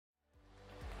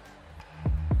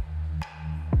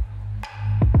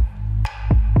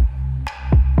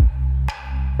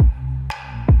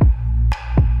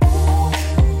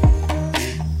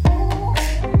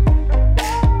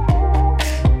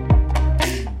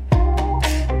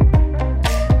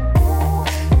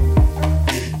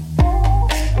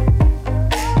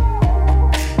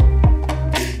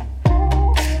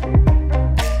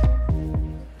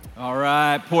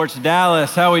Porch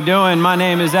Dallas. How we doing? My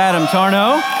name is Adam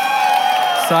Tarnow.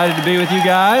 Excited to be with you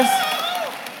guys.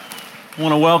 I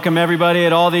want to welcome everybody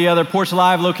at all the other Porch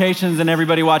Live locations and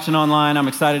everybody watching online. I'm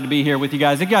excited to be here with you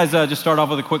guys. You guys just start off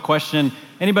with a quick question.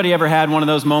 Anybody ever had one of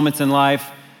those moments in life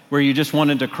where you just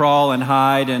wanted to crawl and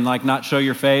hide and like not show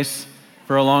your face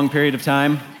for a long period of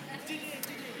time?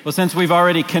 Well, since we've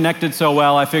already connected so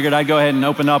well, I figured I'd go ahead and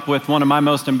open up with one of my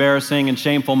most embarrassing and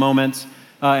shameful moments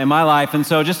in my life. And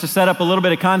so just to set up a little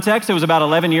bit of context, it was about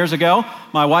 11 years ago.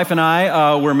 My wife and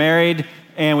I were married,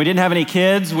 and we didn't have any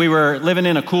kids. We were living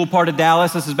in a cool part of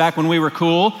Dallas. This is back when we were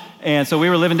cool. And so we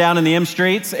were living down in the M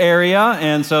Streets area.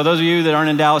 And so those of you that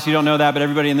aren't in Dallas, you don't know that, but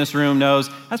everybody in this room knows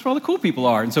that's where all the cool people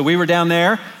are. And so we were down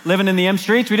there living in the M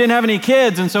Streets. We didn't have any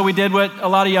kids, and so we did what a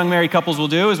lot of young married couples will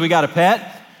do, is we got a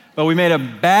pet. But we made a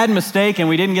bad mistake, and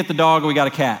we didn't get the dog, we got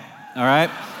a cat, all right?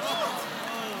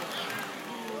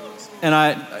 And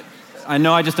I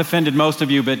know I just offended most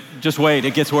of you, but just wait,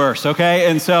 it gets worse,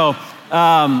 okay? And so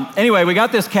anyway, we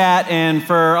got this cat, and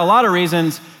for a lot of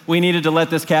reasons, we needed to let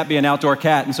this cat be an outdoor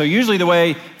cat. And so usually the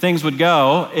way things would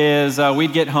go is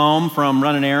we'd get home from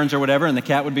running errands or whatever, and the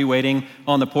cat would be waiting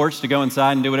on the porch to go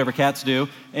inside and do whatever cats do.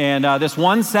 And this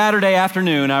one Saturday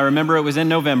afternoon, I remember it was in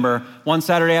November, one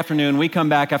Saturday afternoon, we come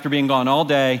back after being gone all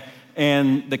day,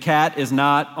 and the cat is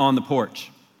not on the porch.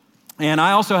 And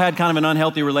I also had kind of an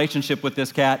unhealthy relationship with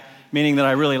this cat, meaning that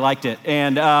I really liked it.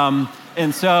 And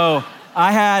so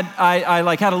I had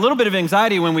a little bit of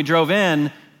anxiety when we drove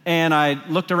in, and I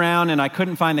looked around and I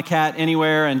couldn't find the cat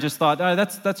anywhere, and just thought, oh,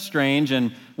 that's strange,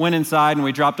 and went inside and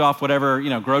we dropped off whatever,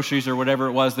 groceries or whatever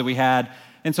it was that we had.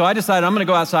 And so I decided I'm going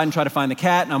to go outside and try to find the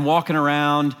cat, and I'm walking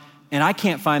around and I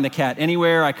can't find the cat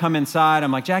anywhere. I come inside,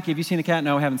 I'm like, Jackie, have you seen the cat?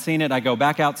 No, I haven't seen it. I go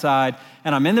back outside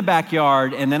and I'm in the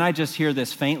backyard, and then I just hear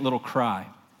this faint little cry.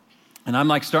 And I'm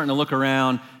like starting to look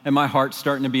around, and my heart's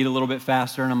starting to beat a little bit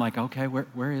faster, and I'm like, okay,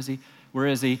 where is he? Where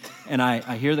is he? And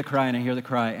I hear the cry, and I hear the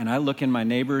cry, and I look in my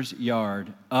neighbor's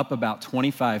yard up about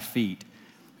 25 feet,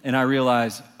 and I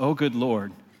realize, oh, good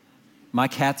Lord, my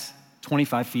cat's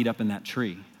 25 feet up in that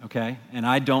tree, okay? And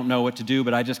I don't know what to do,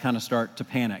 but I just kind of start to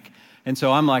panic. And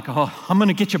so I'm like, oh, I'm going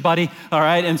to get you, buddy, all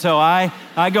right? And so I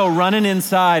go running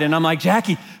inside, and I'm like,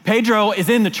 Jackie, Pedro is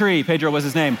in the tree. Pedro was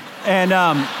his name. And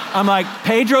I'm like,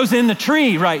 Pedro's in the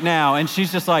tree right now. And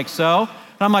she's just like, so? And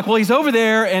I'm like, well, he's over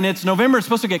there, and it's November. It's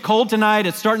supposed to get cold tonight.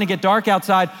 It's starting to get dark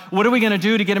outside. What are we going to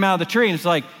do to get him out of the tree? And it's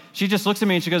like, she just looks at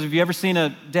me, and she goes, have you ever seen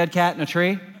a dead cat in a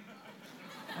tree?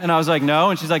 And I was like,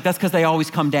 no. And she's like, that's because they always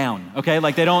come down, okay?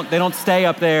 Like they don't stay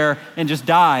up there and just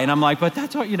die. And I'm like, but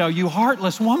that's what, you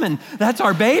heartless woman, that's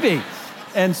our baby.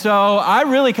 And so I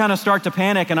really kind of start to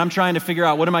panic, and I'm trying to figure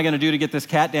out what am I going to do to get this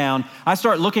cat down. I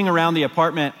start looking around the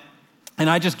apartment, and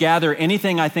I just gather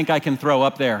anything I think I can throw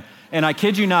up there. And I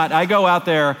kid you not, I go out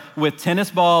there with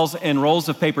tennis balls and rolls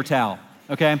of paper towel,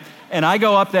 okay? And I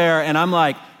go up there, and I'm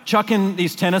like chucking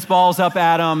these tennis balls up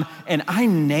at him, and I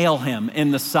nail him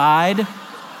in the side.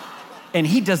 And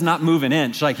he does not move an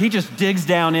inch. Like, he just digs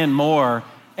down in more.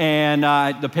 And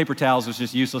the paper towels was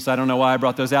just useless. I don't know why I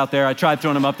brought those out there. I tried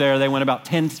throwing them up there. They went about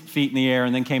 10 feet in the air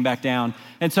and then came back down.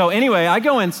 And so anyway, I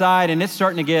go inside, and it's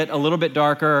starting to get a little bit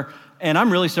darker. And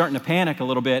I'm really starting to panic a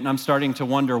little bit. And I'm starting to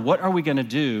wonder, what are we going to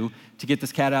do to get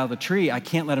this cat out of the tree? I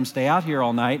can't let him stay out here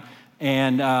all night.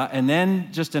 And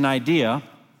then just an idea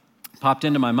popped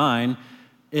into my mind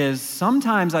is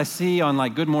sometimes I see on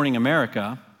like Good Morning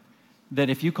America that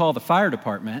if you call the fire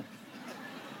department,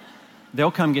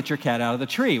 they'll come get your cat out of the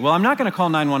tree. Well, I'm not going to call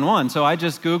 911, so I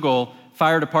just Google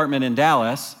fire department in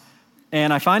Dallas,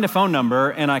 and I find a phone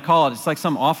number, and I call it. It's like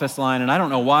some office line, and I don't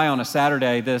know why on a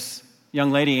Saturday this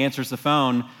young lady answers the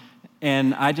phone,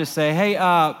 and I just say, hey,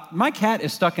 my cat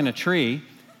is stuck in a tree.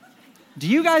 Do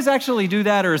you guys actually do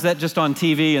that, or is that just on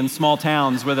TV in small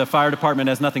towns where the fire department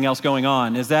has nothing else going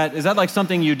on? Is that like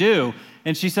something you do?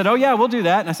 And she said, oh, yeah, we'll do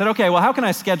that. And I said, okay, well, how can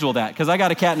I schedule that? Because I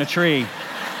got a cat in a tree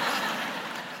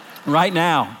right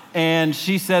now. And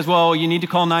she says, well, you need to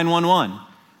call 911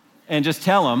 and just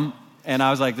tell them. And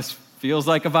I was like, this feels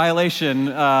like a violation,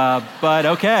 but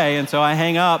okay. And so I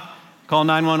hang up, call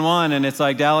 911, and it's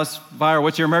like, Dallas Fire,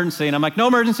 what's your emergency? And I'm like, no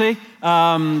emergency. Just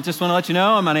want to let you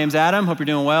know, my name's Adam. Hope you're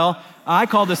doing well. I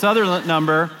called this other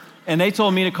number, and they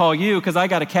told me to call you because I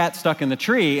got a cat stuck in the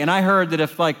tree. And I heard that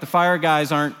if like the fire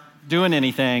guys aren't doing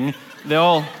anything,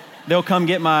 they'll come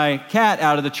get my cat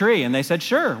out of the tree. And they said,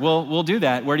 sure, we'll do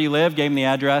that. Where do you live? Gave them the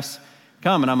address.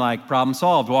 Come. And I'm like, problem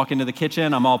solved. Walk into the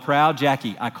kitchen. I'm all proud.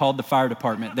 Jackie, I called the fire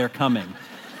department. They're coming.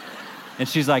 And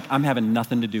she's like, I'm having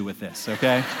nothing to do with this,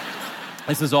 okay?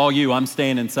 This is all you. I'm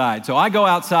staying inside. So I go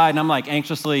outside, and I'm like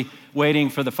anxiously waiting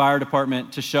for the fire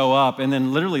department to show up. And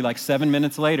then literally like 7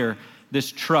 minutes later,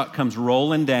 this truck comes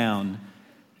rolling down,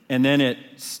 and then it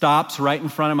stops right in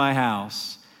front of my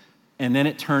house, and then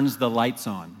it turns the lights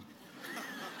on.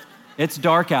 It's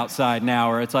dark outside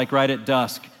now, or it's like right at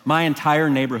dusk. My entire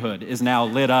neighborhood is now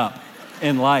lit up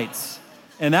in lights.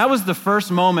 And that was the first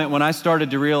moment when I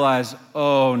started to realize,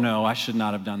 oh no, I should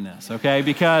not have done this, okay?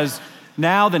 Because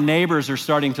now the neighbors are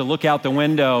starting to look out the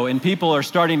window, and people are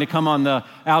starting to come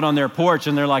out on their porch,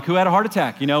 and they're like, who had a heart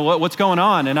attack? You know, what's going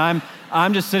on? And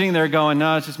I'm just sitting there going,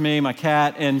 no, it's just me, my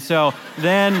cat. And so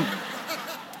then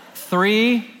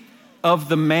 3 of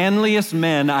the manliest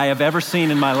men I have ever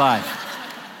seen in my life.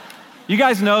 You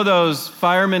guys know those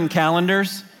fireman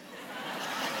calendars?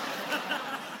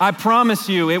 I promise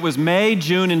you, it was May,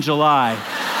 June, and July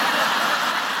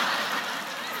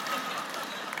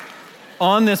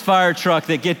on this fire truck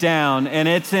that get down, and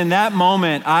it's in that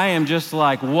moment I am just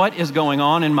like, what is going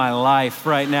on in my life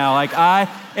right now? Like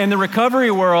in the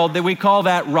recovery world, that we call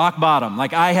that rock bottom.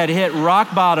 Like I had hit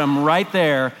rock bottom right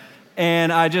there,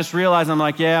 and I just realized, I'm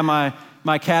like, yeah,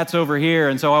 my cat's over here,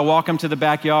 and so I walk him to the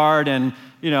backyard, and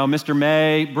Mr.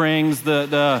 May brings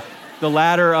the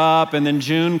ladder up, and then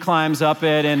June climbs up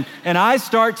it, and I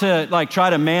start to like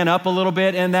try to man up a little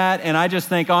bit in that, and I just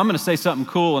think, I'm going to say something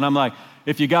cool, and I'm like,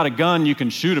 if you got a gun, you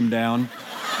can shoot him down.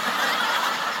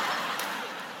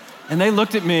 And they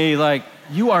looked at me like,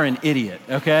 you are an idiot,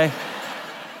 okay?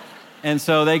 And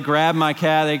so they grab my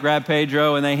cat, they grab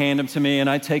Pedro, and they hand him to me, and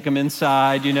I take him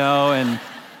inside,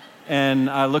 and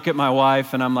I look at my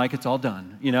wife, and I'm like, it's all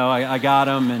done. I got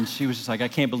him, and she was just like, I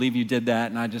can't believe you did that.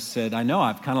 And I just said, I know,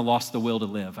 I've kind of lost the will to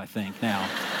live, I think, now.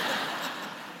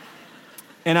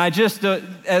 And I just,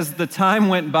 as the time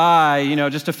went by,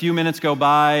 just a few minutes go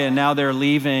by, and now they're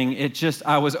leaving,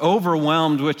 I was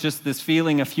overwhelmed with just this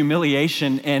feeling of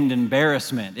humiliation and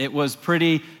embarrassment. It was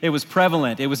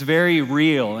prevalent. It was very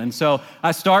real. And so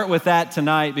I start with that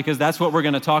tonight because that's what we're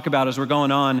going to talk about as we're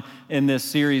going on in this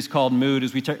series called Mood,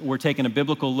 as we're taking a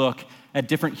biblical look at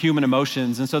different human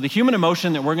emotions. And so the human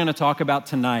emotion that we're going to talk about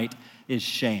tonight is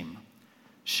shame.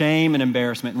 Shame and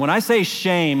embarrassment. And when I say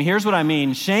shame, here's what I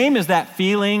mean. Shame is that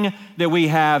feeling that we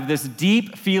have, this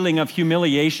deep feeling of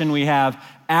humiliation we have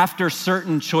after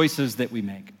certain choices that we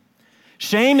make.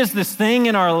 Shame is this thing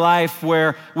in our life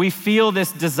where we feel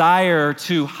this desire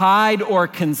to hide or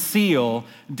conceal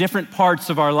different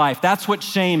parts of our life. That's what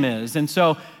shame is. And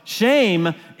so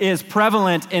shame is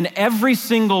prevalent in every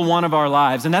single one of our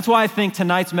lives. And that's why I think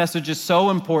tonight's message is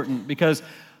so important, because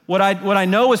what I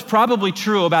know is probably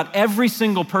true about every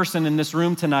single person in this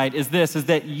room tonight is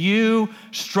that you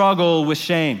struggle with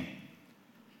shame.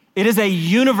 It is a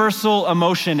universal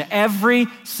emotion. Every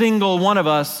single one of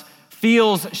us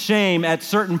feels shame at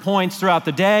certain points throughout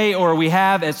the day, or we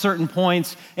have at certain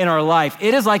points in our life.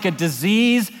 It is like a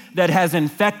disease that has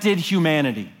infected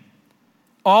humanity.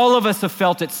 All of us have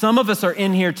felt it. Some of us are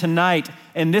in here tonight,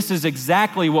 and this is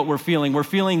exactly what we're feeling. We're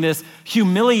feeling this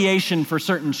humiliation for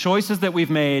certain choices that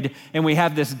we've made, and we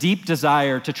have this deep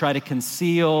desire to try to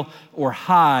conceal or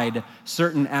hide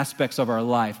certain aspects of our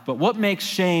life. But what makes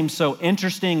shame so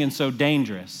interesting and so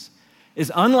dangerous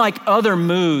is, unlike other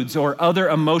moods or other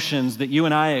emotions that you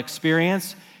and I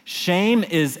experience, shame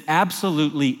is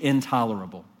absolutely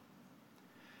intolerable.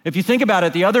 If you think about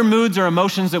it, the other moods or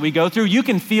emotions that we go through, you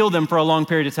can feel them for a long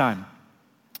period of time.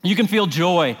 You can feel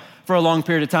joy for a long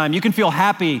period of time. You can feel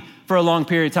happy for a long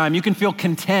period of time. You can feel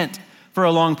content for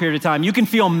a long period of time. You can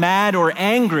feel mad or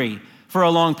angry for a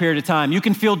long period of time. You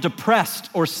can feel depressed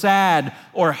or sad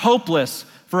or hopeless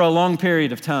for a long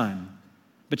period of time.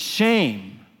 But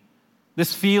shame,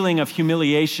 this feeling of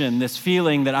humiliation, this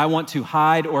feeling that I want to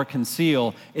hide or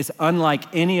conceal, is unlike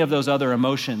any of those other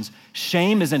emotions.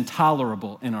 Shame is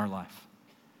intolerable in our life.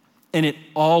 And it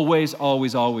always,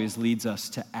 always, always leads us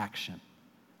to action.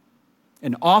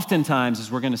 And oftentimes,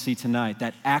 as we're going to see tonight,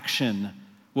 that action,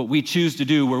 what we choose to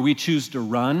do, where we choose to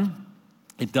run,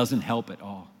 it doesn't help at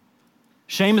all.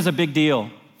 Shame is a big deal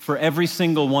for every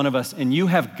single one of us, and you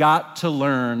have got to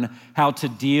learn how to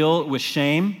deal with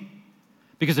shame.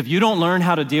 Because if you don't learn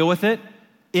how to deal with it,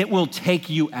 it will take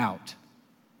you out.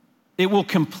 It will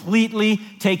completely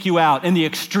take you out. In the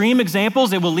extreme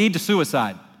examples, it will lead to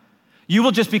suicide. You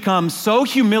will just become so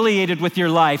humiliated with your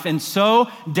life and so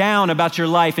down about your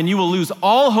life, and you will lose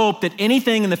all hope that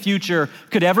anything in the future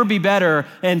could ever be better.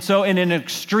 And so in an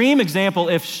extreme example,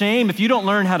 if you don't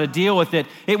learn how to deal with it,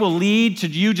 it will lead to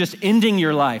you just ending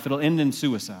your life. It'll end in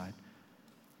suicide.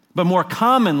 But more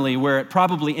commonly, where it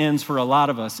probably ends for a lot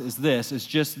of us is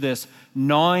just this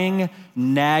gnawing,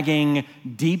 nagging,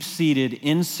 deep-seated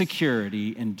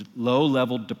insecurity and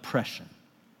low-level depression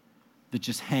that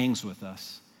just hangs with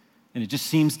us. And it just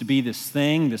seems to be this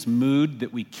thing, this mood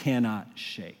that we cannot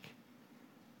shake.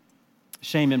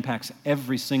 Shame impacts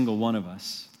every single one of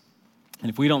us. And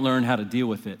if we don't learn how to deal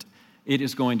with it, it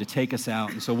is going to take us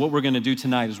out. And so what we're going to do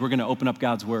tonight is we're going to open up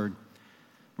God's Word.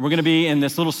 We're going to be in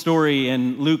this little story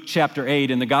in Luke chapter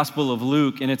 8 in the Gospel of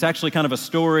Luke, and it's actually kind of a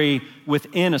story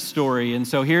within a story. And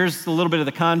so here's a little bit of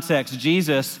the context.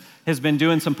 Jesus has been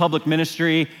doing some public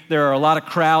ministry. There are a lot of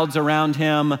crowds around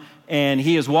him, and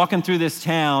he is walking through this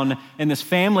town, and this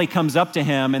family comes up to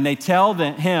him, and they tell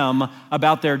him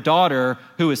about their daughter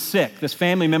who is sick, this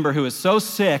family member who is so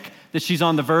sick that she's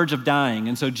on the verge of dying.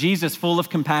 And so Jesus, full of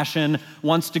compassion,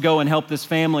 wants to go and help this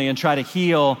family and try to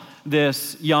heal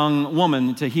this young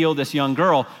woman, to heal this young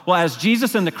girl. Well, as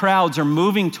Jesus and the crowds are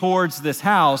moving towards this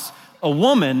house, a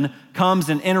woman comes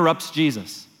and interrupts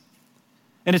Jesus.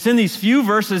 And it's in these few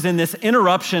verses in this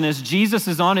interruption as Jesus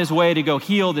is on his way to go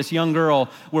heal this young girl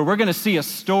where we're going to see a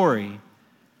story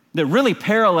that really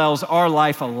parallels our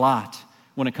life a lot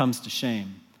when it comes to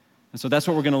shame. And so that's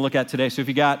what we're going to look at today. So if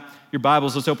you got your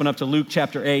Bibles, let's open up to Luke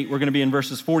chapter 8. We're going to be in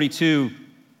verses 42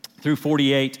 through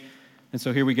 48. And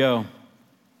so here we go.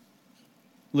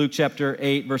 Luke chapter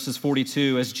 8, verses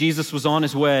 42. As Jesus was on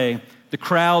his way, the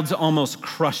crowds almost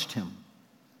crushed him.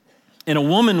 And a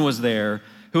woman was there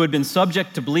who had been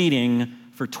subject to bleeding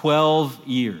for 12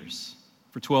 years.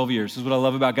 For 12 years. This is what I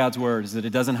love about God's Word, is that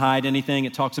it doesn't hide anything.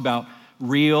 It talks about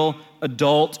real,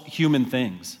 adult, human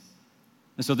things.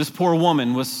 And so this poor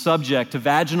woman was subject to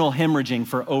vaginal hemorrhaging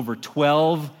for over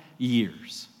 12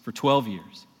 years. For 12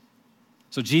 years.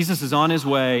 So Jesus is on his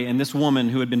way, and this woman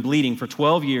who had been bleeding for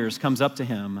 12 years comes up to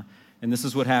him, and this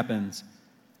is what happens.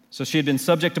 So she had been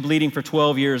subject to bleeding for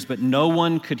 12 years, but no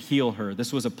one could heal her.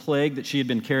 This was a plague that she had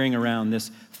been carrying around,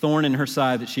 this thorn in her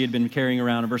side that she had been carrying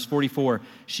around. In verse 44,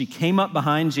 she came up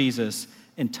behind Jesus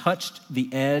and touched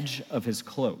the edge of his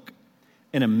cloak,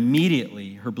 and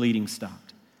immediately her bleeding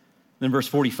stopped. Then verse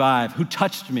 45, who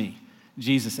touched me?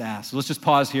 Jesus asked. So let's just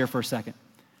pause here for a second.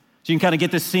 So you can kind of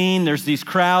get this scene. There's these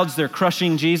crowds, they're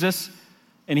crushing Jesus,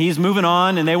 and he's moving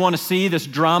on, and they want to see this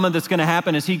drama that's going to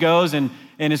happen as he goes and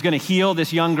is going to heal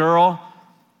this young girl.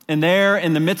 And there,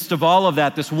 in the midst of all of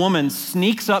that, this woman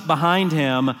sneaks up behind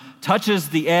him, touches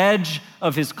the edge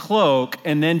of his cloak,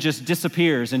 and then just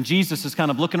disappears. And Jesus is kind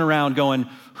of looking around going,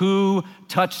 who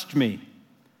touched me?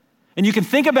 And you can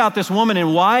think about this woman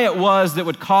and why it was that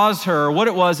would cause her, what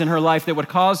it was in her life that would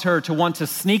cause her to want to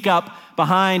sneak up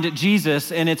behind Jesus.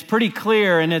 And it's pretty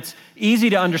clear and it's easy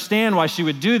to understand why she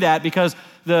would do that, because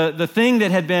the thing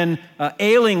that had been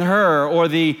ailing her, or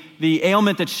the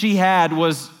ailment that she had,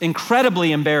 was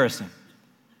incredibly embarrassing.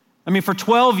 I mean, for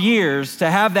 12 years to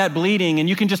have that bleeding, and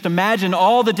you can just imagine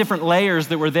all the different layers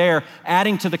that were there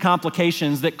adding to the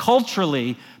complications, that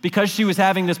culturally, because she was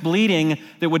having this bleeding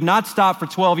that would not stop for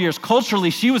 12 years,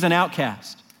 culturally she was an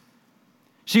outcast.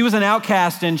 She was an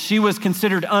outcast and she was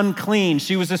considered unclean.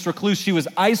 She was this recluse. She was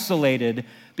isolated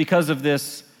because of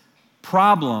this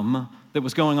problem that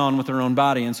was going on with her own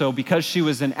body. And so because she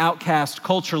was an outcast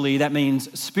culturally, that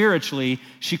means spiritually,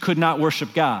 she could not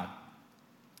worship God.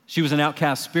 She was an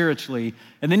outcast spiritually.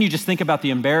 And then you just think about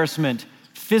the embarrassment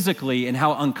physically and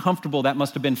how uncomfortable that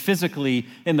must have been physically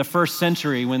in the first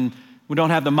century, when we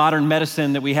don't have the modern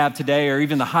medicine that we have today, or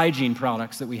even the hygiene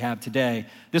products that we have today.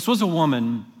 This was a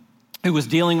woman who was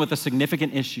dealing with a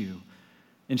significant issue,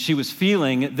 and she was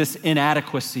feeling this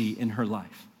inadequacy in her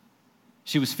life.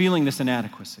 She was feeling this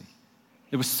inadequacy.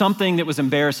 There was something that was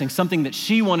embarrassing, something that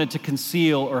she wanted to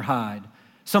conceal or hide,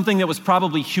 something that was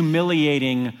probably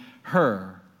humiliating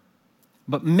her.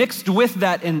 But mixed with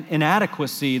that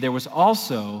inadequacy, there was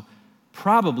also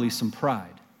probably some pride.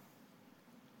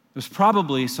 There was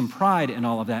probably some pride in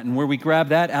all of that. And where we grab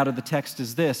that out of the text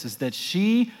is this, is that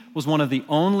she was one of the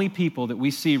only people that we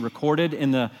see recorded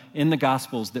in the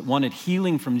Gospels that wanted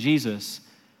healing from Jesus,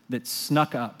 that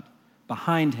snuck up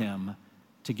behind him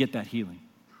to get that healing.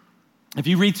 If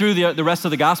you read through the rest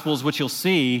of the Gospels, what you'll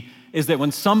see is that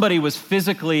when somebody was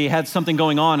physically had something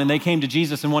going on and they came to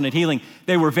Jesus and wanted healing,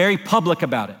 they were very public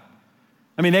about it.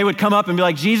 I mean, they would come up and be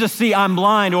like, Jesus, see, I'm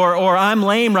blind, or I'm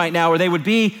lame right now, or they would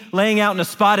be laying out in a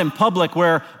spot in public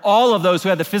where all of those who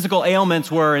had the physical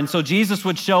ailments were. And so Jesus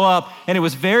would show up, and it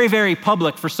was very, very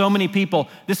public for so many people.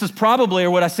 This is probably, or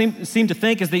what I seem to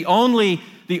think, is the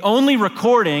only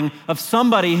recording of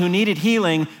somebody who needed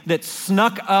healing that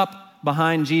snuck up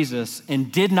behind Jesus and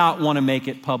did not want to make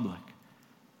it public.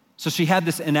 So she had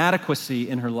this inadequacy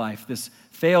in her life, this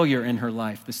failure in her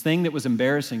life, this thing that was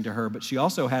embarrassing to her, but she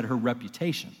also had her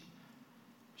reputation.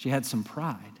 She had some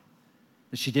pride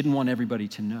that she didn't want everybody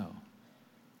to know.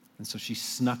 And so she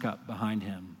snuck up behind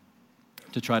him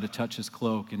to try to touch his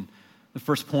cloak. And the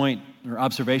first point or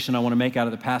observation I want to make out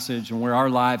of the passage, and where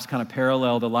our lives kind of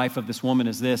parallel the life of this woman,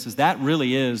 is this, is that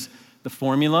really is the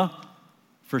formula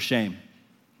for shame.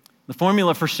 The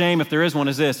formula for shame, if there is one,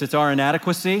 is this. It's our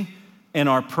inadequacy and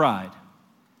our pride.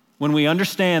 When we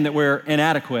understand that we're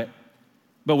inadequate,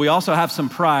 but we also have some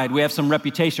pride, we have some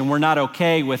reputation, we're not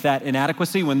okay with that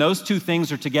inadequacy. When those two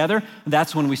things are together,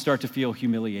 that's when we start to feel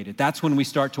humiliated. That's when we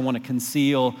start to want to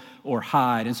conceal or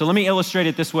hide. And so let me illustrate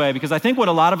it this way, because I think what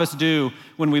a lot of us do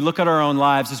when we look at our own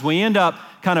lives is we end up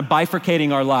kind of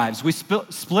bifurcating our lives. We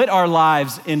split our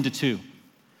lives into two.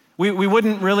 We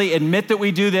wouldn't really admit that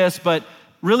we do this, but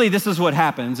really this is what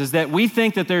happens, is that we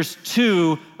think that there's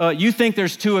two, you think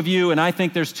there's two of you, and I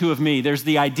think there's two of me. There's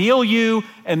the ideal you,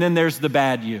 and then there's the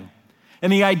bad you.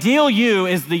 And the ideal you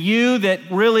is the you that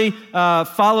really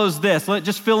follows this.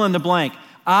 Just fill in the blank.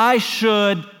 I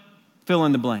should fill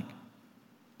in the blank.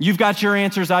 You've got your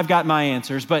answers, I've got my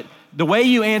answers, but the way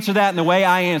you answer that and the way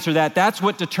I answer that, that's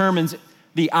what determines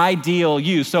the ideal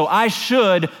you. So I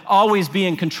should always be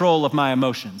in control of my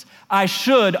emotions. I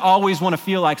should always want to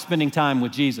feel like spending time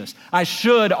with Jesus. I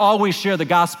should always share the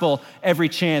gospel every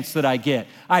chance that I get.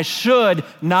 I should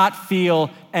not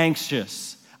feel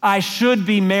anxious. I should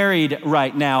be married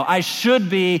right now. I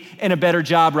should be in a better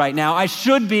job right now. I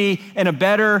should be in a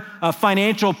better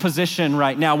financial position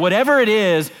right now. Whatever it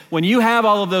is, when you have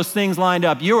all of those things lined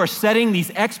up, you are setting these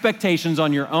expectations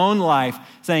on your own life,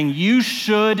 saying you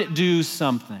should do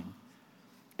something.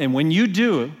 And when you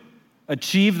do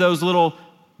achieve those little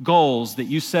goals that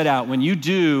you set out, when you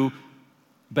do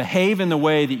behave in the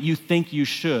way that you think you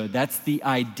should, that's the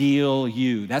ideal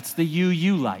you. That's the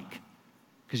you like,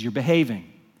 because you're behaving.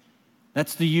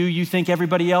 That's the you think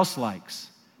everybody else likes,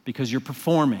 because you're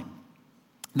performing.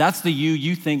 That's the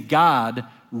you think God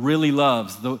really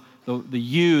loves, the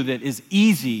you that is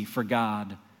easy for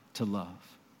God to love.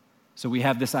 So we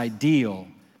have this ideal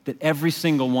that every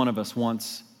single one of us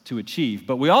wants to achieve.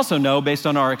 But we also know, based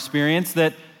on our experience,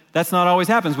 that that's not always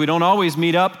happens. We don't always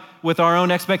meet up with our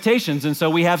own expectations, and so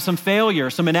we have some failure,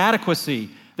 some inadequacy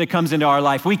that comes into our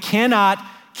life. We cannot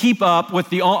keep up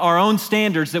with our own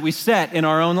standards that we set in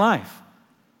our own life.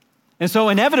 And so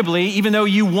inevitably, even though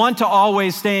you want to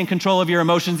always stay in control of your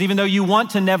emotions, even though you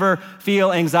want to never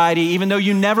feel anxiety, even though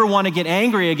you never want to get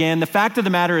angry again, the fact of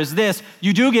the matter is this: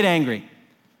 you do get angry.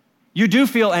 You do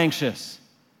feel anxious.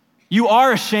 You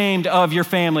are ashamed of your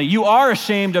family. You are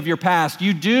ashamed of your past.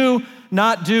 You do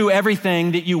not do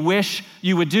everything that you wish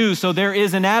you would do. So there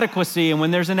is inadequacy, and when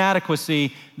there's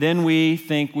inadequacy, then we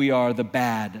think we are the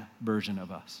bad version of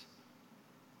us.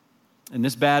 And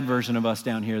this bad version of us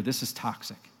down here, this is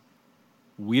toxic.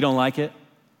 We don't like it.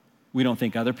 We don't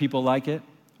think other people like it.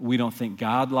 We don't think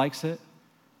God likes it.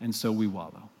 And so we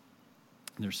wallow.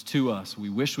 There's two us. We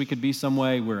wish we could be some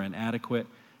way. We're inadequate.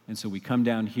 And so we come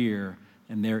down here,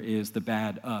 and there is the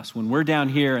bad us. When we're down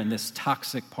here in this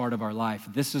toxic part of our life,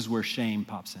 this is where shame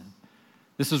pops in.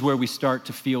 This is where we start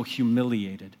to feel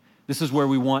humiliated. This is where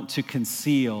we want to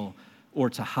conceal or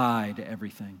to hide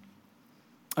everything.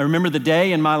 I remember the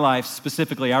day in my life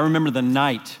specifically. I remember the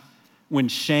night when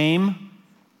shame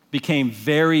became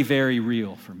very, very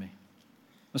real for me. I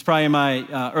was probably in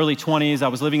my early 20s. I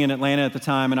was living in Atlanta at the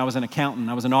time, and I was an accountant.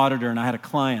 I was an auditor, and I had a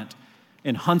client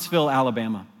in Huntsville,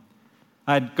 Alabama.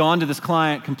 I had gone to this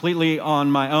client completely on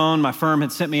my own. My firm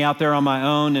had sent me out there on my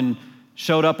own and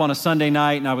showed up on a Sunday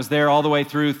night, and I was there all the way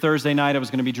through Thursday night. I was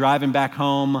going to be driving back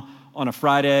home on a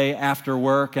Friday after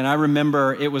work, and I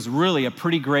remember it was really a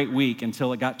pretty great week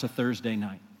until it got to Thursday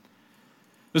night.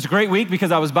 It was a great week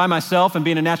because I was by myself, and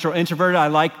being a natural introvert, I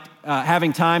liked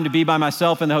having time to be by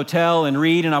myself in the hotel and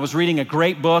read, and I was reading a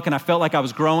great book, and I felt like I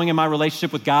was growing in my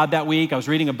relationship with God that week. I was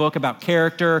reading a book about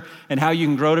character and how you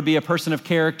can grow to be a person of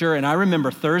character, and I remember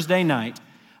Thursday night,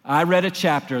 I read a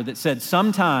chapter that said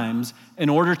sometimes in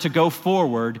order to go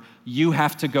forward, you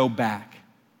have to go back.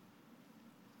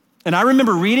 And I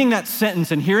remember reading that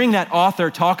sentence and hearing that author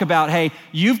talk about, hey,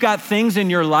 you've got things in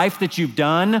your life that you've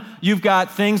done. You've got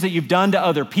things that you've done to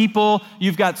other people.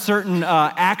 You've got certain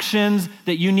actions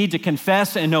that you need to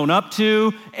confess and own up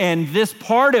to. And this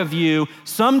part of you,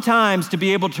 sometimes to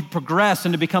be able to progress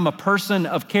and to become a person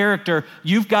of character,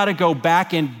 you've got to go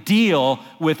back and deal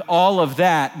with all of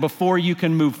that before you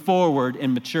can move forward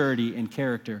in maturity and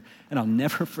character. And I'll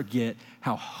never forget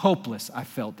how hopeless I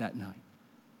felt that night.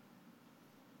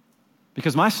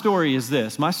 Because my story is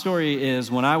this. My story is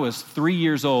when I was 3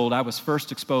 years old, I was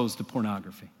first exposed to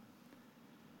pornography.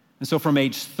 And so from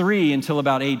age 3 until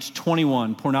about age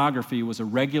 21, pornography was a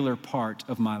regular part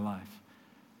of my life.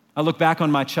 I look back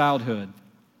on my childhood,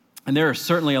 and there are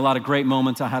certainly a lot of great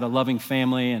moments. I had a loving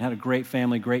family and had a great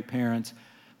family, great parents.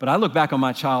 But I look back on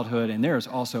my childhood, and there is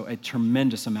also a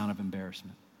tremendous amount of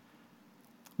embarrassment.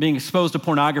 Being exposed to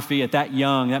pornography at that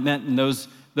young, that meant in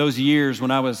those years when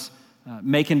I was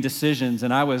making decisions,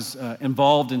 and I was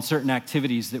involved in certain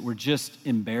activities that were just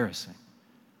embarrassing.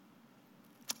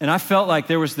 And I felt like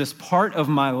there was this part of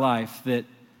my life that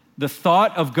the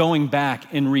thought of going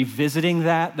back and revisiting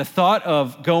that, the thought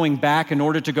of going back in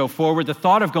order to go forward, the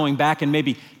thought of going back and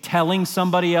maybe telling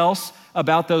somebody else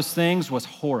about those things was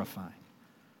horrifying.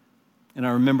 And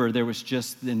I remember there was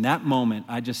just, in that moment,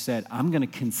 I just said, I'm going to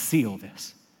conceal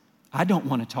this. I don't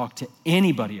want to talk to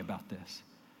anybody about this.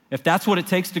 If that's what it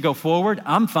takes to go forward,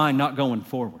 I'm fine not going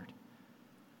forward.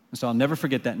 And so I'll never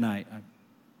forget that night. I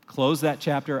closed that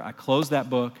chapter, I closed that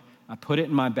book, I put it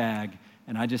in my bag,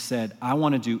 and I just said, I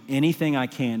want to do anything I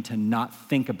can to not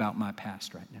think about my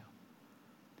past right now.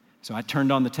 So I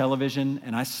turned on the television,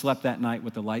 and I slept that night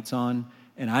with the lights on,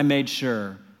 and I made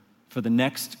sure for the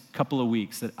next couple of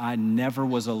weeks that I never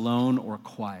was alone or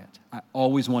quiet. I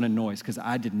always wanted noise because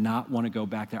I did not want to go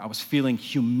back there. I was feeling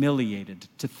humiliated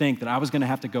to think that I was going to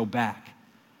have to go back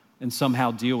and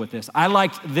somehow deal with this. I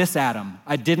liked this Adam.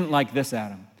 I didn't like this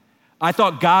Adam. I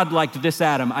thought God liked this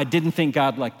Adam. I didn't think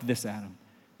God liked this Adam.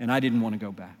 And I didn't want to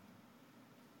go back.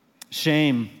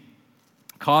 Shame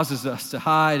causes us to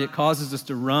hide. It causes us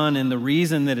to run. And the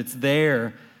reason that it's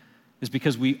there is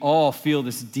because we all feel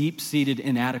this deep-seated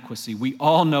inadequacy. We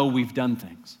all know we've done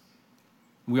things.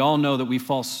 We all know that we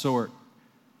fall short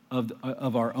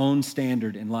of our own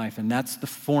standard in life. And that's the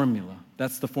formula.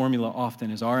 That's the formula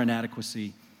often, is our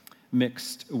inadequacy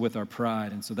mixed with our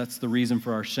pride. And so that's the reason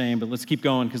for our shame. But let's keep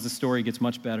going because the story gets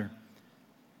much better.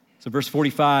 So verse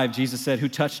 45, Jesus said, "Who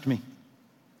touched me?"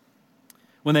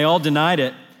 When they all denied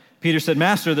it, Peter said,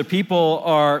 "Master, the people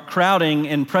are crowding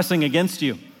and pressing against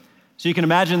you." So you can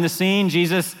imagine the scene.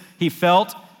 Jesus, he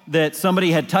felt that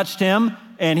somebody had touched him,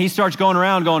 and he starts going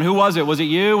around going, "Who was it? Was it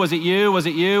you? Was it you? Was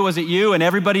it you? Was it you?" And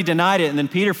everybody denied it. And then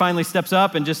Peter finally steps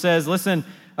up and just says, "Listen,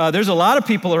 there's a lot of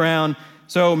people around,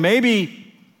 so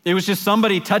maybe it was just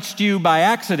somebody touched you by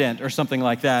accident or something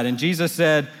like that." And Jesus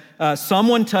said,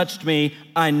 "Someone touched me.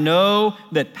 I know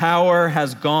that power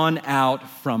has gone out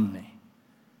from me."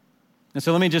 And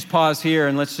so let me just pause here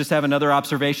and let's just have another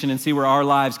observation and see where our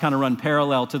lives kind of run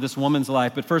parallel to this woman's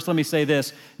life. But first, let me say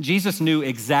this. Jesus knew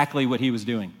exactly what he was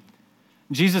doing.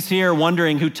 Jesus here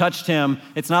wondering who touched him.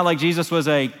 It's not like Jesus was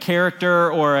a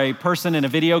character or a person in a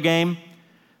video game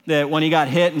that when he got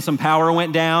hit and some power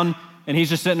went down, and he's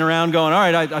just sitting around going, "All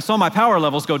right, I saw my power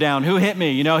levels go down. Who hit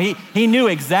me?" You know, he knew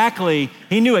exactly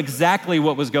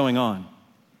what was going on.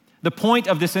 The point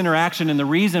of this interaction and the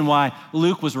reason why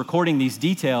Luke was recording these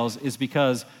details is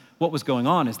because what was going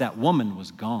on is that woman was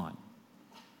gone.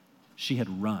 She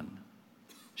had run.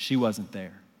 She wasn't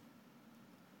there.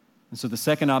 And so the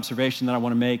second observation that I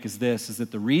want to make is this, is that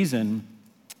the reason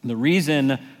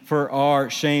for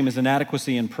our shame is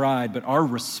inadequacy and pride, but our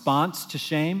response to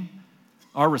shame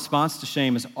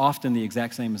is often the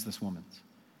exact same as this woman's.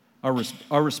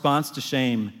 Our response to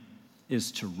shame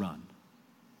is to run.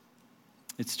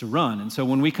 It's to run. And so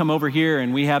when we come over here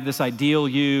and we have this ideal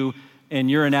you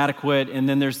and you're inadequate and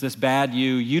then there's this bad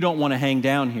you don't want to hang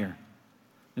down here.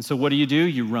 And so what do?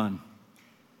 You run.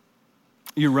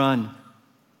 You run.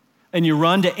 And you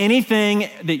run to anything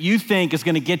that you think is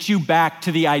going to get you back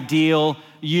to the ideal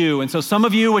you. And so some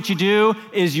of you, what you do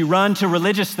is you run to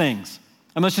religious things.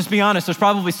 And let's just be honest, there's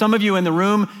probably some of you in the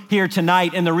room here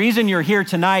tonight, and the reason you're here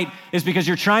tonight is because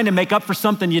you're trying to make up for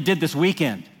something you did this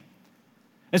weekend.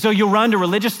 And so you'll run to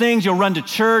religious things, you'll run to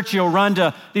church, you'll run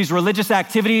to these religious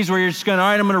activities where you're just going, all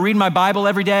right, I'm going to read my Bible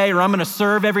every day, or I'm going to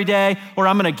serve every day, or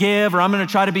I'm going to give, or I'm going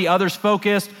to try to be others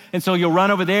focused. And so you'll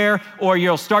run over there, or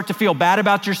you'll start to feel bad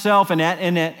about yourself and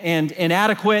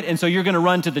inadequate. And so you're going to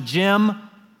run to the gym,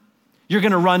 you're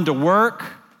going to run to work,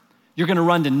 you're going to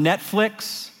run to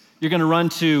Netflix, you're going to run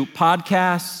to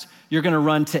podcasts, you're going to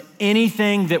run to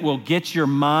anything that will get your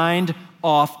mind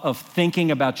off of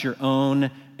thinking about your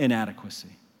own inadequacy.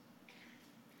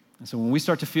 And so when we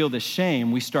start to feel this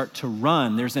shame, we start to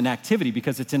run. There's an activity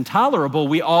because it's intolerable.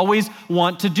 We always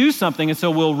want to do something. And so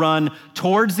we'll run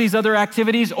towards these other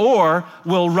activities, or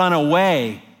we'll run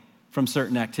away from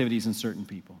certain activities and certain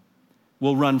people.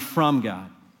 We'll run from God.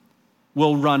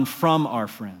 We'll run from our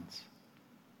friends.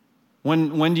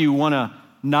 When do you want to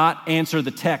not answer the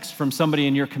text from somebody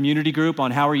in your community group on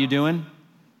how are you doing?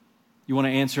 You want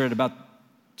to answer it about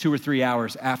 2 or 3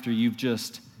 hours after you've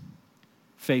just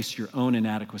face your own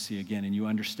inadequacy again and you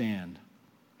understand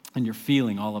and you're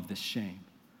feeling all of this shame.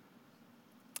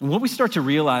 And what we start to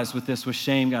realize with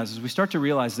shame, guys, is we start to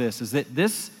realize is that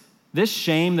this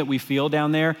shame that we feel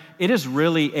down there, it is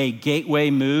really a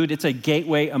gateway mood. It's a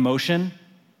gateway emotion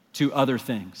to other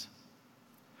things.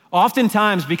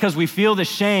 Oftentimes, because we feel the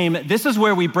shame, this is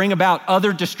where we bring about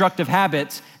other destructive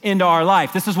habits into our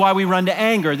life. This is why we run to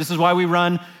anger. This is why we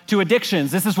run to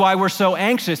addictions. This is why we're so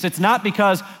anxious. It's not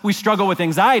because we struggle with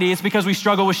anxiety, it's because we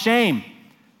struggle with shame.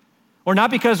 Or not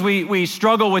because we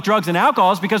struggle with drugs and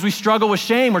alcohol, it's because we struggle with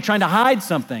shame. We're trying to hide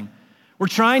something. We're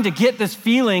trying to get this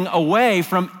feeling away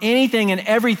from anything and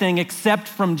everything except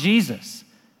from Jesus.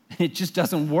 It just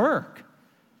doesn't work.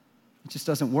 It just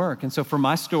doesn't work. And so for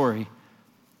my story,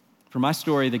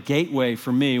 the gateway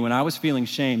for me, when I was feeling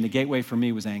shame, the gateway for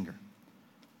me was anger.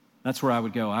 That's where I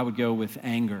would go. I would go with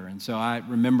anger. And so I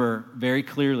remember very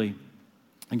clearly,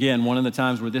 again, one of the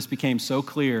times where this became so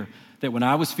clear that when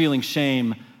I was feeling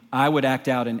shame, I would act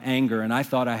out in anger, and I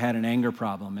thought I had an anger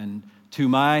problem. And to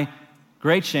my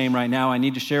great shame right now, I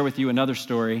need to share with you another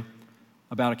story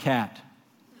about a cat.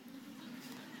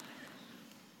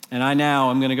 And I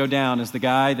now am going to go down as the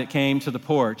guy that came to the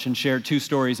porch and shared 2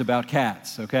 stories about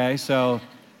cats, okay? So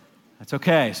that's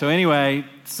okay. So anyway,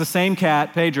 it's the same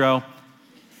cat, Pedro.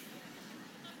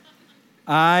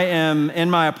 I am in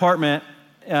my apartment.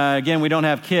 Again, we don't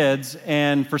have kids,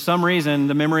 and for some reason,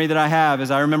 the memory that I have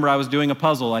is I remember I was doing a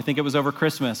puzzle. I think it was over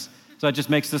Christmas, so it just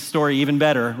makes this story even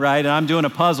better, right? And I'm doing a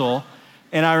puzzle,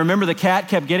 and I remember the cat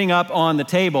kept getting up on the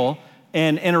table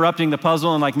and interrupting the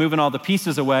puzzle and like moving all the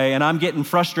pieces away, and I'm getting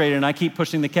frustrated, and I keep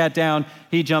pushing the cat down.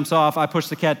 He jumps off, I push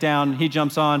the cat down, he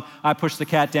jumps on, I push the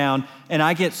cat down, and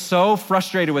I get so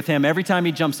frustrated with him. Every time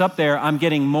he jumps up there, I'm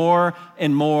getting more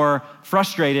and more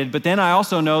frustrated, but then I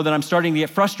also know that I'm starting to get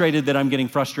frustrated that I'm getting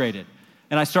frustrated.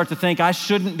 And I start to think I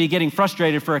shouldn't be getting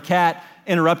frustrated for a cat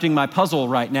interrupting my puzzle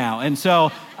right now. And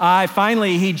so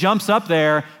he jumps up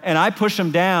there, and I push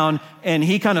him down, and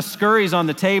he kind of scurries on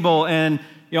the table, and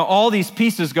all these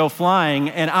pieces go flying,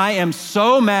 and I am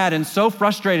so mad and so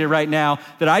frustrated right now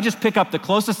that I just pick up the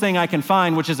closest thing I can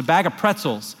find, which is a bag of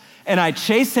pretzels, and I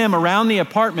chase him around the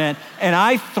apartment, and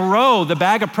I throw the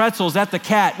bag of pretzels at the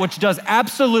cat, which does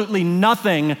absolutely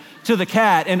nothing to the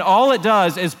cat, and all it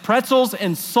does is pretzels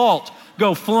and salt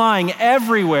go flying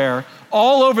everywhere,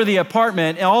 all over the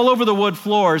apartment, and all over the wood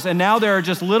floors, and now there are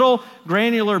just little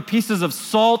granular pieces of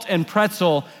salt and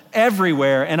pretzel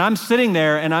everywhere, and I'm sitting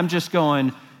there and I'm just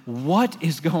going, what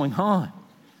is going on?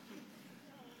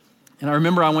 And I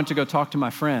remember I went to go talk to my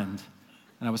friend,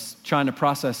 and I was trying to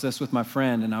process this with my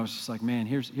friend, and I was just like, man,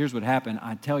 here's what happened.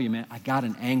 I tell you, man, I got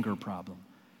an anger problem.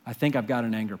 I think I've got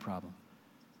an anger problem.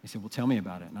 He said, well, tell me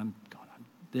about it. And I'm going,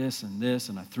 this and this,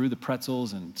 and I threw the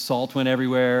pretzels, and salt went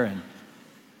everywhere, and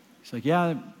he's like,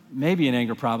 yeah, maybe an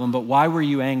anger problem, but why were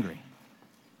you angry?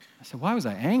 I said, why was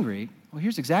I angry? Well,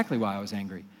 here's exactly why I was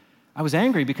angry. I was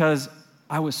angry because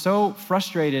I was so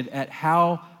frustrated at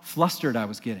how flustered I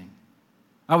was getting.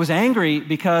 I was angry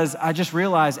because I just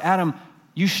realized, Adam,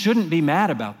 you shouldn't be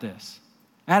mad about this.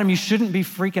 Adam, you shouldn't be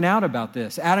freaking out about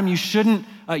this. Adam, you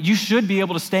should be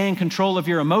able to stay in control of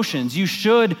your emotions. You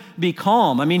should be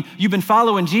calm. I mean, you've been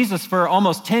following Jesus for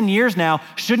almost 10 years now.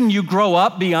 Shouldn't you grow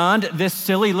up beyond this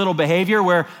silly little behavior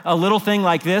where a little thing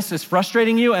like this is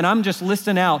frustrating you? And I'm just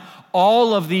listing out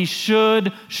all of these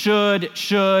should.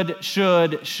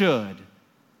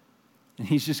 And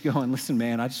he's just going, listen,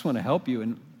 man, I just want to help you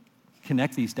and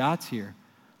connect these dots here.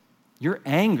 Your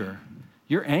anger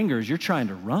is you're trying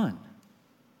to run.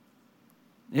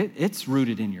 It's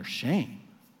rooted in your shame.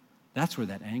 That's where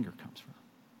that anger comes from.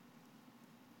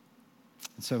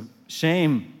 And so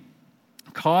shame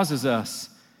causes us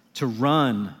to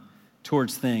run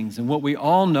towards things. And what we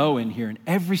all know in here, and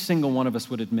every single one of us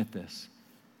would admit this,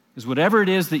 is whatever it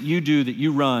is that you do, that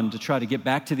you run to try to get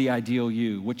back to the ideal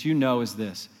you, what you know is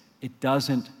this: it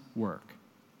doesn't work.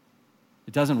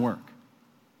 It doesn't work.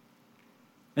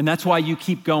 And that's why you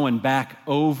keep going back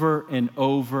over and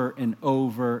over and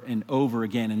over and over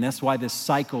again. And that's why this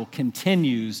cycle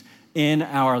continues in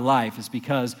our life, is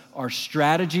because our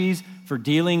strategies for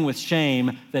dealing with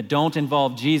shame that don't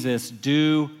involve Jesus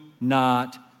do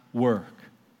not work.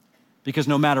 Because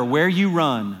no matter where you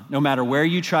run, no matter where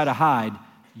you try to hide,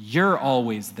 you're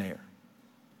always there.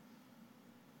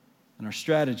 And our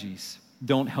strategies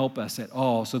don't help us at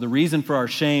all. So the reason for our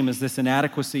shame is this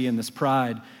inadequacy and this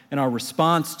pride, and our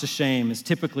response to shame is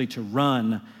typically to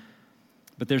run,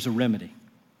 but there's a remedy.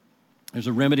 There's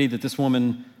a remedy that this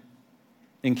woman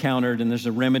encountered, and there's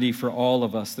a remedy for all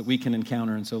of us that we can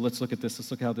encounter. And so let's look at this.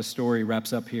 Let's look how this story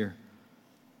wraps up here.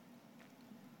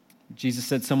 Jesus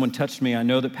said, someone touched me. I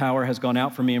know that power has gone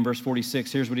out from me in verse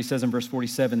 46. Here's what he says in verse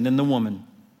 47. Then the woman,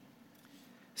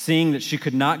 seeing that she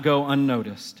could not go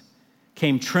unnoticed,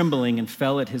 came trembling and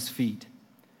fell at his feet.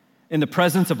 In the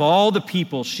presence of all the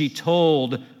people, she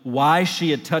told why she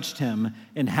had touched him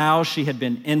and how she had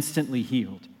been instantly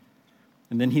healed.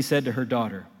 And then he said to her,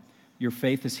 daughter, Your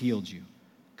faith has healed you.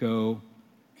 Go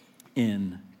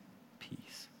in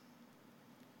peace.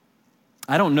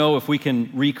 I don't know if we can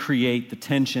recreate the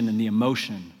tension and the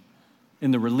emotion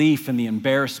and the relief and the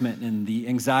embarrassment and the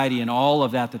anxiety and all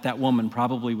of that woman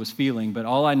probably was feeling, but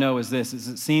all I know is this, is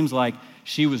it seems like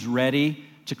she was ready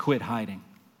to quit hiding.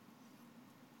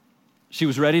 She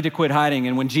was ready to quit hiding,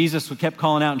 and when Jesus kept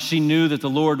calling out and she knew that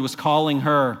the Lord was calling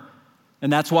her,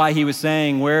 and that's why he was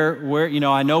saying, where,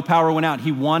 I know power went out.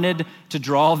 He wanted to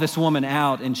draw this woman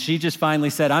out, and she just finally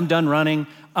said, I'm done running.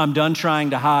 I'm done trying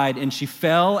to hide. And she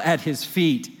fell at his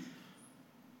feet.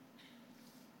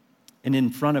 And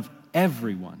in front of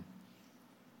everyone,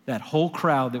 that whole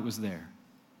crowd that was there,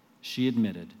 she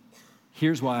admitted,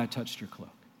 here's why I touched your cloak.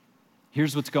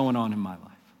 Here's what's going on in my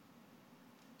life.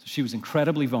 So she was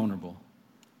incredibly vulnerable.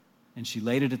 And she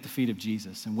laid it at the feet of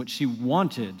Jesus. And what she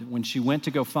wanted when she went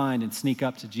to go find and sneak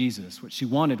up to Jesus, what she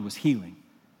wanted was healing.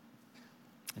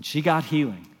 And she got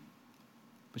healing.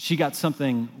 But she got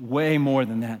something way more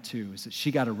than that too, is that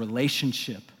she got a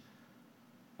relationship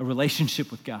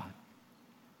with God.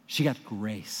 She got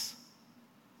grace.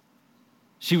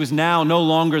 She was now no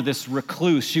longer this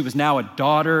recluse. She was now a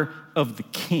daughter of the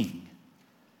King.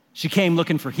 She came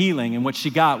looking for healing, and what she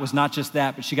got was not just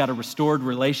that, but she got a restored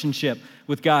relationship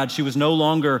with God. She was no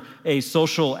longer a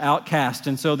social outcast.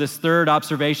 And so this third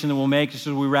observation that we'll make just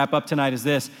as we wrap up tonight is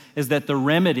this, is that the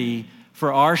remedy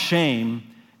for our shame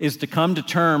is to come to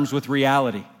terms with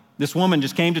reality. This woman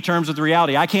just came to terms with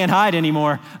reality. I can't hide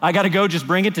anymore. I got to go just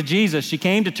bring it to Jesus. She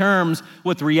came to terms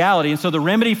with reality. And so the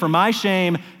remedy for my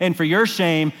shame and for your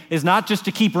shame is not just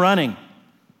to keep running.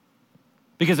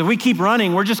 Because if we keep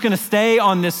running, we're just going to stay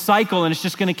on this cycle and it's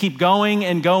just going to keep going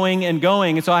and going and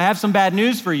going. And so I have some bad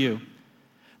news for you.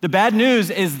 The bad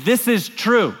news is this is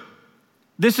true.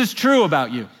 This is true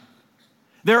about you.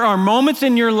 There are moments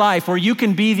in your life where you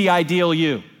can be the ideal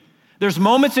you. There's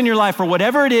moments in your life where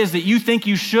whatever it is that you think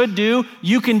you should do,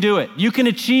 you can do it. You can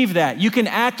achieve that. You can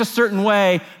act a certain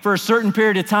way for a certain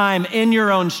period of time in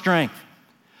your own strength.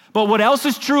 But what else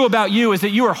is true about you is that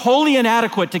you are wholly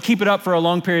inadequate to keep it up for a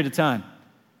long period of time.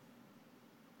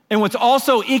 And what's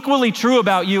also equally true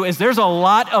about you is there's a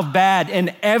lot of bad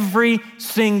in every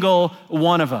single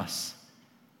one of us.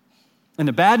 And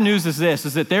the bad news is this,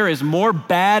 is that there is more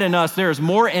bad in us, there is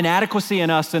more inadequacy in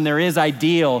us than there is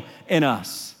ideal in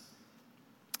us.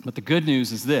 But the good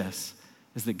news is this,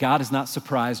 is that God is not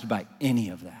surprised by any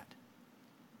of that.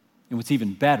 And what's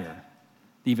even better,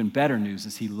 the even better news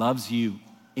is he loves you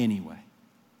anyway.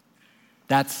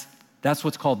 That's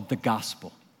what's called the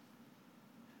gospel.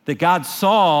 That God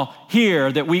saw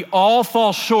here that we all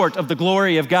fall short of the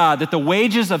glory of God, that the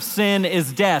wages of sin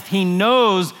is death. He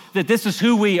knows that this is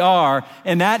who we are,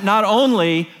 and that not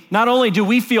only do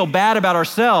we feel bad about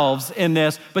ourselves in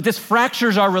this, but this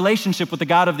fractures our relationship with the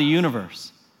God of the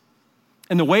universe.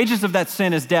 And the wages of that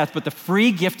sin is death, but the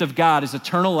free gift of God is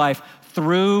eternal life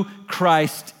through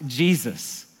Christ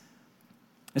Jesus.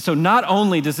 And so not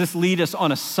only does this lead us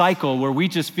on a cycle where we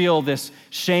just feel this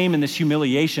shame and this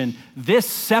humiliation, this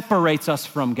separates us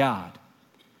from God.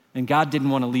 And God didn't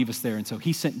want to leave us there. And so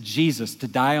he sent Jesus to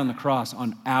die on the cross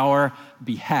on our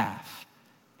behalf.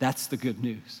 That's the good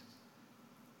news.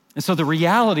 And so the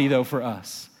reality though for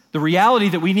us, the reality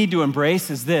that we need to embrace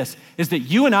is this, is that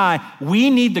you and I, we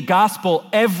need the gospel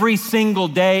every single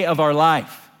day of our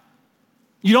life.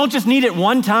 You don't just need it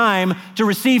one time to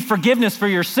receive forgiveness for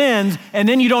your sins, and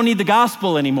then you don't need the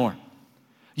gospel anymore.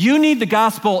 You need the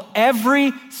gospel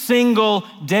every single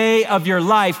day of your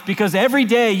life because every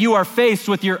day you are faced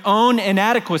with your own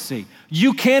inadequacy.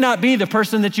 You cannot be the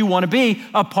person that you want to be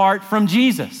apart from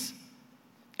Jesus.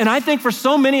 And I think for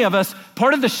so many of us,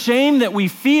 part of the shame that we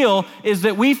feel is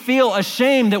that we feel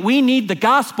ashamed that we need the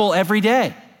gospel every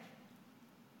day.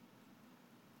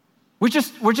 We're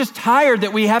just tired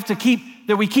that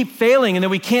we keep failing and that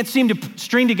we can't seem to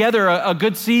string together a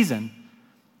good season.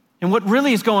 And what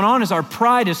really is going on is our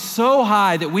pride is so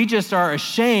high that we just are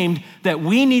ashamed that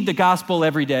we need the gospel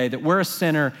every day, that we're a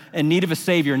sinner in need of a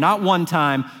savior, not one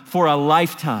time, for a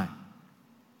lifetime.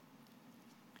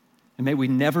 And may we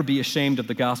never be ashamed of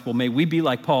the gospel. May we be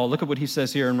like Paul. Look at what he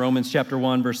says here in Romans chapter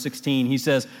 1, verse 16. He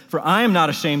says, "For I am not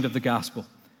ashamed of the gospel,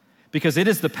 because it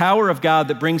is the power of God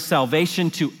that brings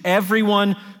salvation to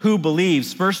everyone who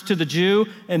believes, first to the Jew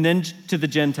and then to the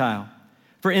Gentile.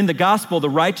 For in the gospel,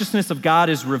 the righteousness of God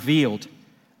is revealed,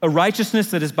 a righteousness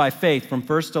that is by faith from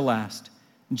first to last.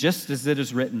 Just as it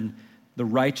is written, the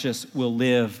righteous will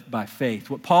live by faith."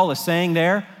 What Paul is saying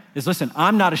there is, listen,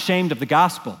 I'm not ashamed of the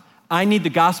gospel. I need the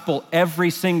gospel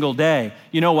every single day.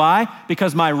 You know why?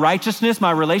 Because my righteousness,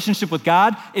 my relationship with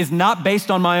God is not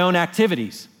based on my own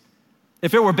activities.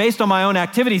 If it were based on my own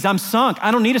activities, I'm sunk.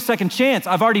 I don't need a second chance.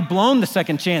 I've already blown the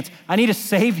second chance. I need a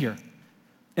Savior.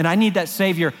 And I need that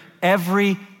Savior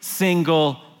every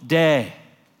single day.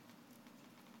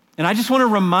 And I just want to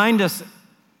remind us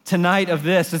tonight of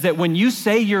this, is that when you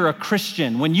say you're a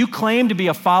Christian, when you claim to be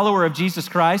a follower of Jesus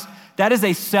Christ, that is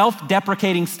a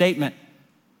self-deprecating statement.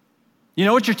 You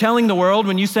know what you're telling the world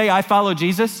when you say, I follow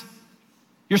Jesus?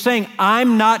 You're saying,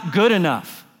 I'm not good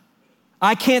enough.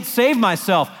 I can't save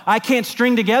myself. I can't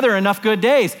string together enough good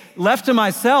days. Left to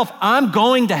myself, I'm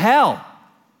going to hell.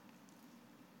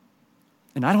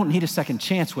 And I don't need a second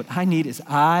chance. What I need is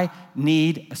I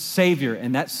need a Savior,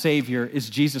 and that Savior is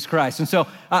Jesus Christ. And so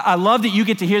I love that you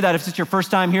get to hear that if it's your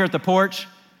first time here at the porch,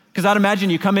 because I'd imagine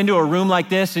you come into a room like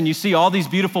this and you see all these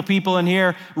beautiful people in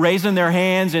here raising their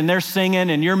hands and they're singing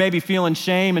and you're maybe feeling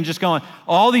shame and just going,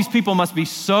 all these people must be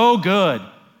so good.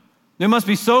 They must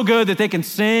be so good that they can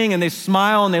sing and they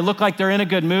smile and they look like they're in a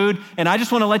good mood. And I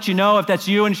just want to let you know, if that's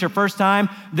you and it's your first time,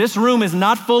 this room is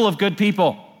not full of good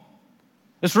people.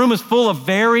 This room is full of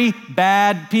very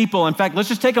bad people. In fact, let's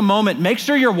just take a moment. Make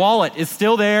sure your wallet is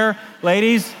still there,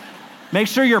 ladies. Make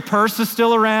sure your purse is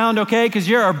still around, okay? Because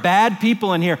there are bad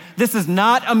people in here. This is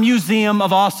not a museum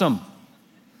of awesome.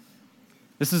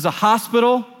 This is a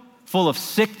hospital full of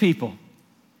sick people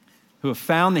who have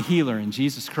found the healer in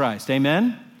Jesus Christ.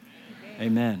 Amen?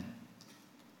 Amen.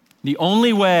 The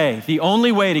only way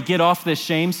to get off this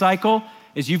shame cycle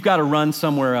is you've got to run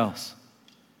somewhere else.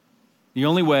 The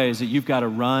only way is that you've got to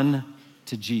run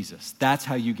to Jesus. That's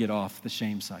how you get off the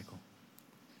shame cycle.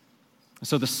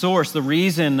 So the source, the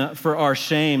reason for our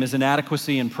shame is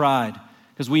inadequacy and pride,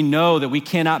 because we know that we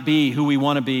cannot be who we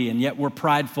want to be, and yet we're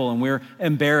prideful and we're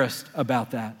embarrassed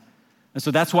about that. And so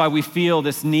that's why we feel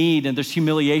this need and this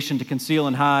humiliation to conceal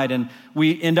and hide, and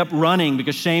we end up running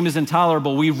because shame is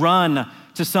intolerable. We run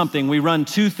to something. We run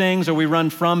to things, or we run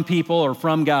from people or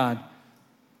from God.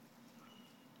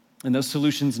 And those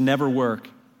solutions never work.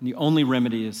 And the only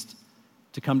remedy is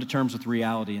to come to terms with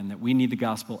reality and that we need the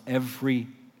gospel every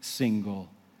single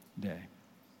day.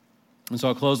 And so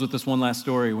I'll close with this one last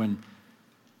story when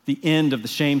the end of the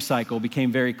shame cycle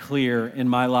became very clear in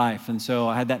my life. And so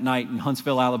I had that night in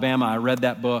Huntsville, Alabama. I read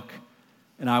that book,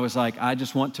 and I was like, I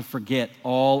just want to forget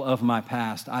all of my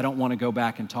past. I don't want to go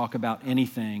back and talk about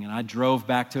anything. And I drove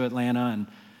back to Atlanta and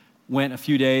went a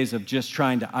few days of just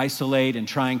trying to isolate and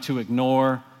trying to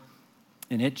ignore.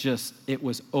 And it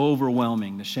was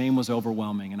overwhelming. The shame was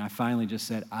overwhelming. And I finally just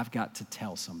said, I've got to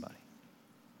tell somebody.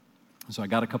 And so I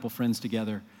got a couple friends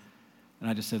together. And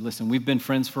I just said, listen, we've been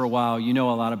friends for a while. You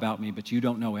know a lot about me, but you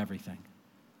don't know everything.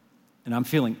 And I'm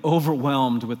feeling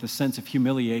overwhelmed with a sense of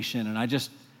humiliation. And I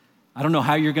don't know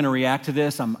how you're going to react to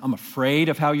this. I'm afraid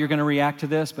of how you're going to react to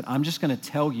this, but I'm just going to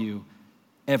tell you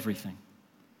everything.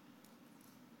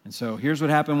 And so here's what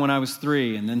happened when I was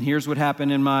 3. And then here's what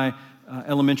happened in my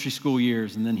elementary school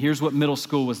years. And then here's what middle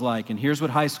school was like. And here's what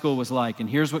high school was like. And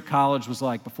here's what college was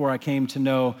like before I came to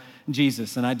know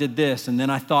Jesus. And I did this. And then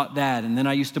I thought that. And then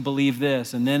I used to believe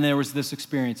this. And then there was this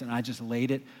experience. And I just laid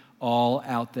it all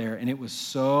out there. And it was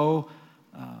so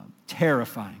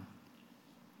terrifying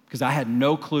because I had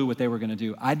no clue what they were going to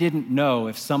do. I didn't know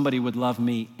if somebody would love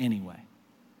me anyway.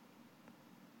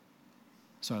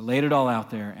 So I laid it all out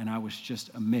there, and I was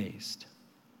just amazed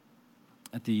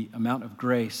at the amount of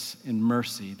grace and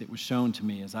mercy that was shown to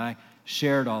me as I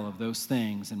shared all of those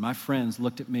things. And my friends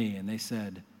looked at me and they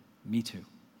said, me too.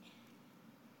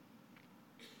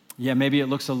 Yeah, maybe it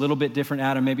looks a little bit different,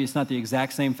 Adam. Maybe it's not the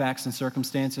exact same facts and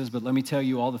circumstances, but let me tell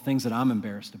you all the things that I'm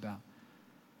embarrassed about.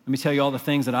 Let me tell you all the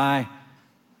things that I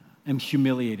am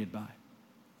humiliated by.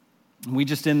 And we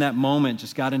just in that moment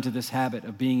just got into this habit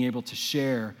of being able to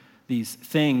share these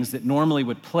things that normally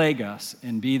would plague us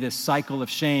and be this cycle of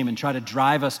shame and try to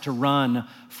drive us to run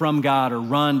from God or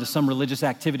run to some religious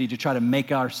activity to try to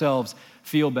make ourselves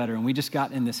feel better. And we just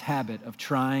got in this habit of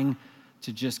trying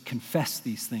to just confess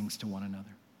these things to one another.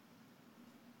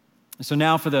 And so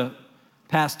now for the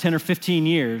past 10 or 15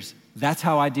 years, that's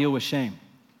how I deal with shame.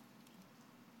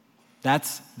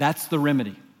 That's the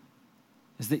remedy,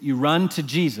 is that you run to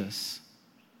Jesus.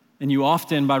 And you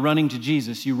often, by running to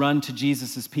Jesus, you run to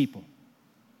Jesus' people.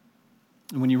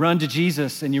 And when you run to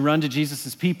Jesus and you run to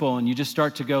Jesus' people and you just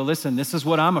start to go, listen, this is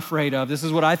what I'm afraid of. This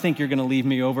is what I think you're going to leave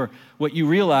me over. What you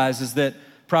realize is that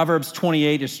Proverbs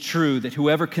 28 is true, that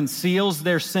whoever conceals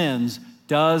their sins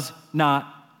does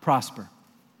not prosper.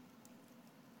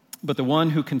 But the one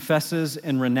who confesses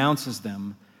and renounces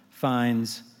them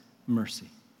finds mercy.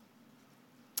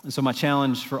 And so my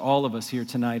challenge for all of us here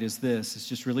tonight is this. It's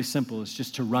just really simple. It's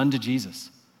just to run to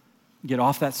Jesus. Get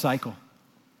off that cycle.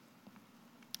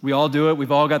 We all do it.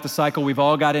 We've all got the cycle. We've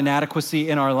all got inadequacy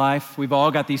in our life. We've all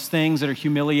got these things that are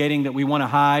humiliating that we want to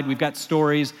hide. We've got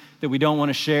stories that we don't want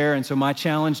to share. And so my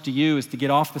challenge to you is to get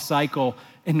off the cycle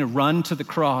and to run to the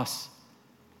cross.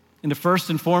 And to first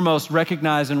and foremost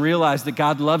recognize and realize that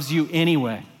God loves you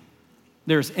anyway.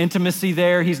 There's intimacy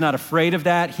there. He's not afraid of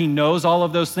that. He knows all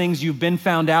of those things. You've been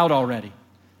found out already.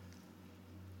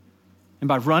 And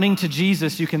by running to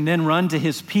Jesus, you can then run to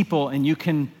his people and you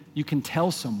can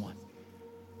tell someone.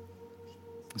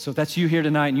 So if that's you here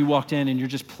tonight and you walked in and you're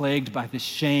just plagued by this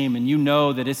shame and you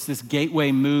know that it's this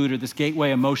gateway mood or this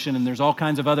gateway emotion and there's all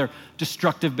kinds of other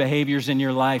destructive behaviors in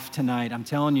your life tonight, I'm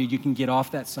telling you, you can get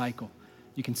off that cycle.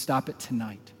 You can stop it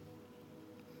tonight.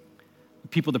 The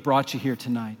people that brought you here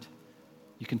tonight,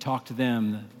 you can talk to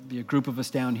them. The group of us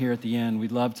down here at the end,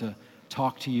 we'd love to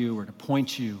talk to you or to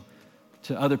point you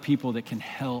to other people that can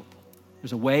help.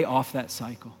 There's a way off that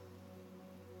cycle.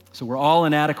 So we're all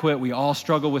inadequate. We all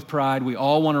struggle with pride. We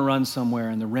all want to run somewhere.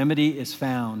 And the remedy is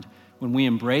found when we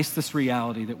embrace this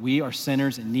reality that we are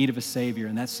sinners in need of a Savior,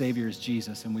 and that Savior is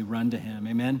Jesus, and we run to him.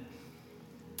 Amen?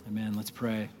 Amen. Let's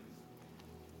pray.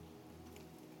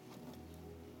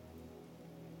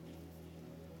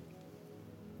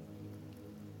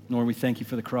 Lord, we thank you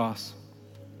for the cross.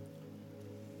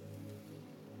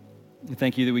 We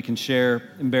thank you that we can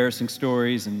share embarrassing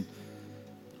stories and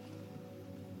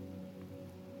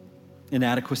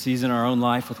inadequacies in our own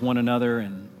life with one another,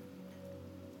 and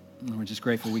we're just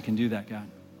grateful we can do that, God.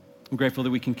 I'm grateful that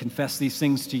we can confess these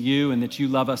things to you and that you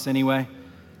love us anyway.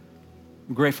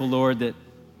 I'm grateful, Lord, that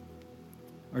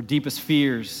our deepest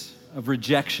fears of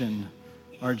rejection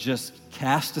are just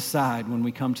cast aside when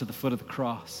we come to the foot of the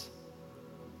cross.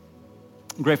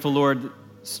 I'm grateful, Lord, that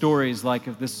stories like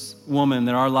of this woman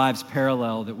that our lives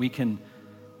parallel, that we can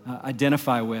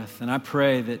identify with. And I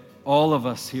pray that all of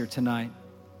us here tonight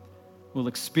will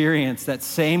experience that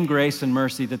same grace and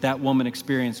mercy that that woman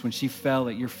experienced when she fell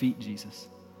at your feet, Jesus.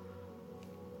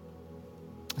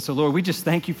 So, Lord, we just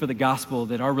thank you for the gospel,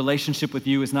 that our relationship with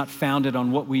you is not founded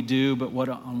on what we do, but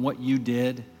on what you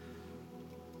did.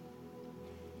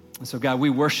 And so, God, we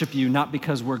worship you not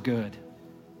because we're good.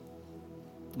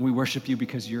 We worship you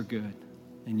because you're good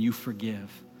and you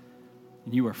forgive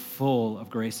and you are full of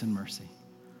grace and mercy.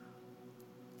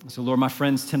 And so, Lord, my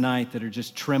friends tonight that are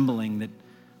just trembling, that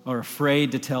are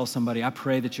afraid to tell somebody, I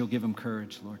pray that you'll give them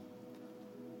courage, Lord.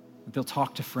 That they'll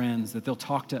talk to friends, that they'll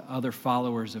talk to other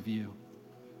followers of you,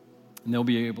 and they'll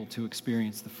be able to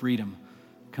experience the freedom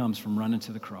that comes from running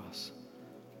to the cross.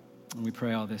 And we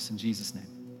pray all this in Jesus'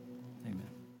 name.